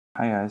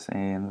Hi guys,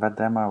 in that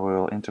demo we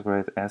will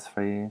integrate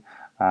S3,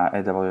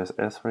 AWS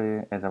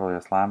S3,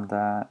 AWS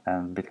Lambda,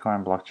 and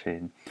Bitcoin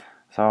blockchain.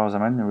 So the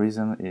main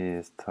reason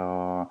is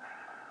to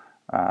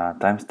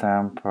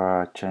timestamp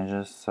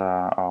changes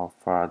of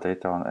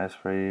data on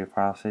S3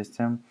 file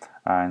system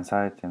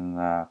inside in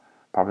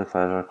public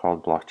ledger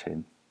called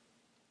blockchain.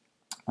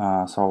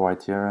 So why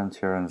Tieren?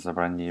 Tieren is a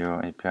brand new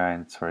API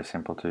and it's very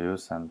simple to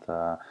use, and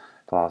it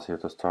allows you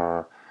to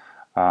store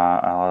a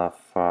lot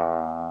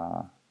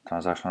of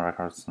transaction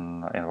records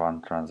in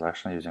one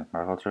transaction using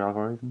Merkle tree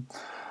algorithm.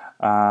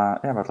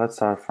 Yeah, but let's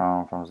start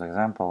from the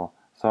example.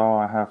 So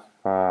I have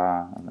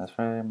an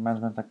S3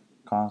 management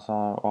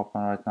console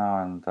open right now,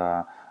 and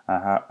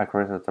I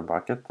created a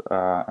bucket,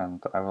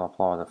 and I will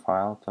upload a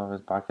file to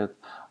this bucket.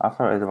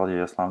 After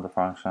AWS Lambda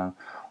function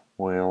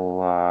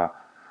will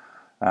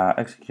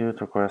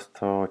execute request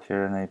to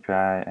Tieren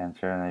API, and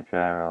Tieren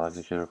API will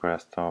execute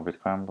request to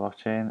Bitcoin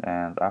blockchain,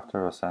 and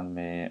after will send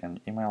me an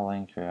email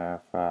link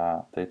with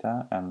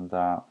data, and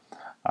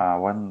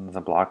when the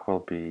block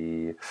will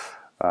be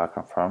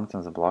confirmed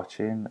in the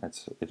blockchain,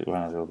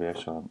 when it will be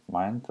actually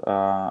mined,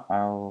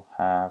 I'll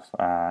have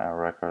a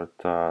record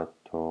to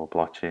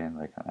blockchain,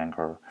 like an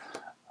anchor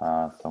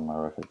to my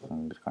record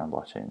in Bitcoin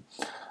blockchain.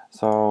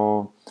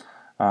 So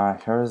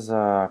here's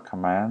a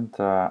command,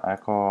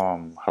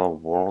 echo hello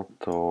world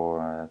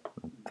to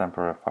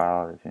temporary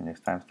file with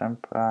Unix timestamp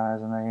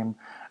as a name,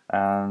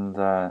 and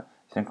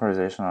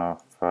synchronization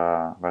of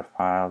that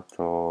file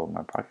to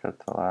my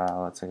bucket.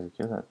 Let's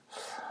execute it.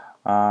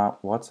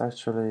 What's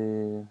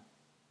actually,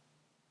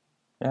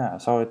 yeah,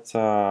 so it's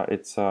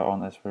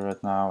on S3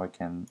 right now. We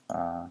can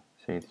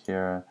see it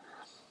here,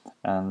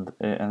 and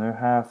we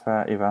have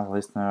event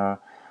listener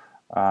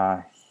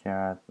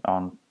here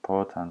on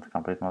put and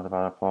complete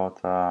multiple upload.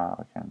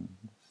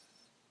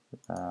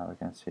 We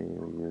can see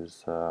we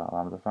use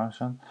lambda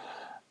function,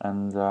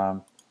 and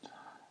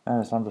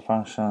this lambda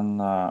function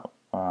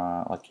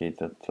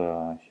located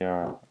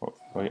here.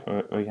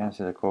 We can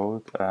see the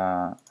code,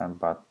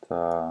 but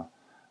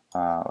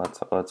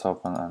let's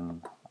open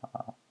an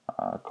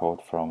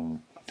code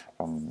from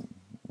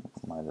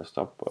my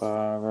desktop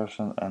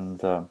version,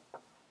 and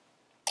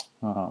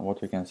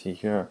what we can see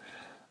here,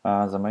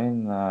 the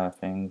main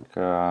thing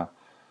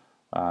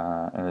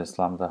in this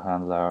lambda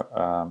handler,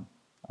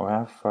 we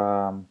have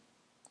a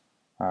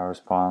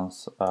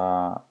response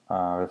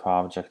with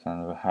object,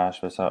 and we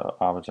hash this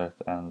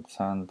object and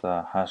send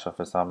hash of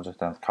this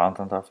object and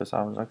content of this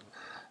object.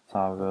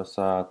 So goes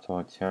to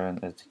Tieren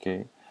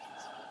SDK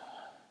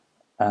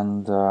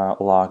and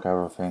log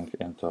everything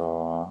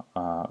into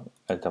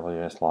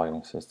AWS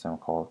logging system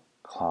called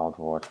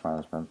CloudWatch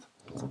Management.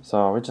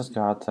 So we just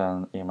got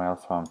an email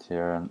from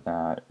Tieren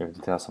with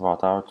details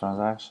about our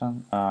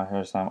transaction.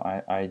 Here's some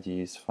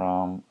IDs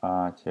from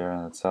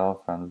Tieren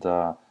itself, and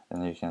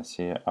you can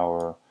see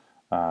our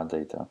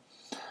data.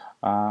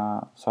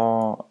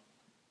 So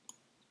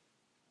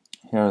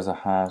here's a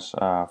hash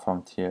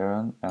from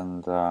Tieren,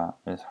 and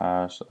this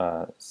hash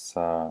is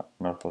a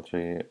Merkle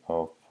tree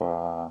of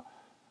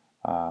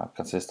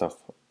consists of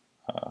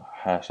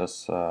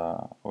hashes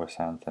we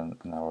sent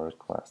in our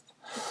request.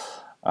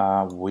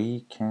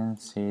 We can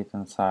see it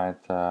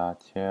inside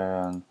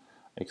Tieren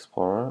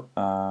Explorer.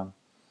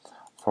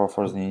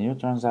 For the new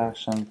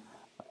transaction,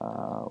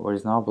 there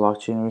is no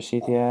blockchain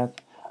receipt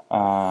yet,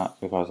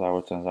 because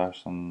our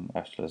transaction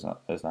actually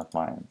is not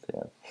mined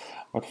yet.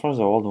 But for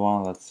the old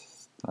one,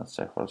 let's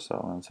check for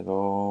several minutes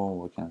ago.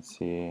 We can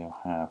see we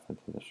have a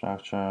data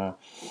structure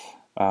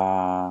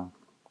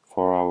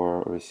for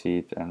our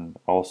receipt, and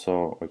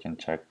also we can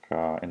check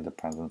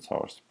independent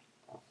source.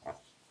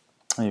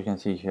 You can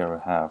see here we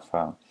have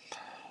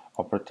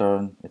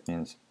op-return. It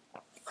means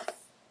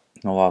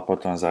no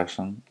output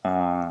transaction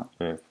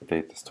with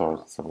data stored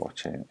in the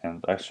blockchain,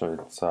 and actually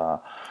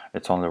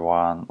it's only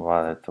one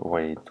valid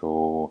way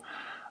to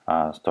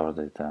store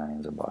data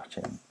in the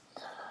blockchain.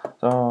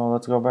 So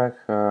let's go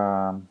back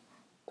to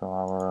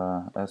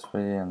our S3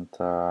 and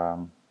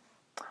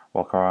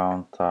walk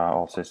around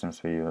all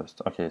systems we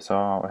used. Okay,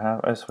 so we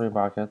have S3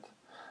 bucket,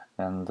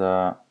 and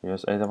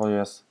use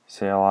AWS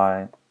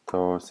CLI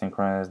to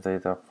synchronize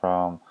data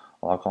from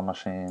local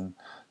machine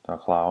to a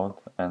cloud,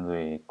 and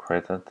we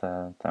created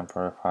a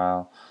temporary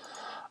file.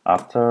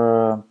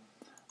 After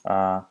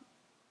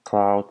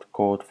cloud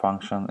code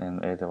function in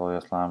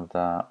AWS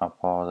Lambda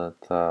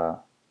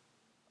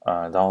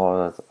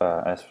downloaded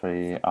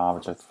S3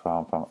 object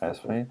from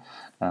S3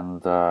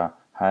 and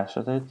hashed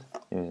it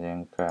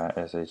using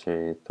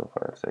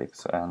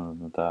SHA-256,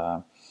 and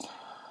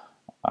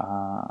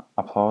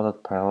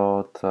uploaded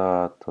payload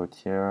to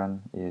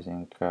Tieren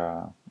using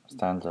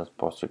standard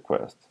post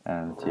request,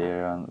 and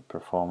Tieren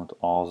performed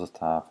all the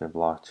stuff with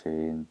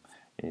blockchain.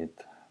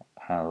 It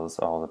handles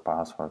all the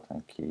password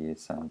and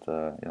keys and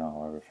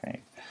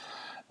everything,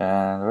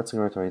 and that's a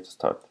great way to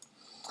start.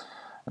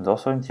 And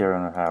also in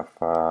Tieren we have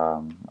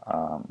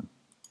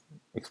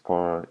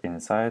Explorer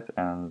inside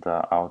and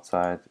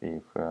outside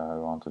if we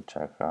want to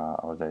check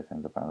our data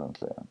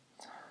independently.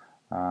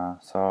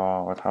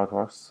 So that's how it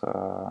works.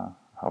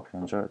 Hope you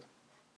enjoyed.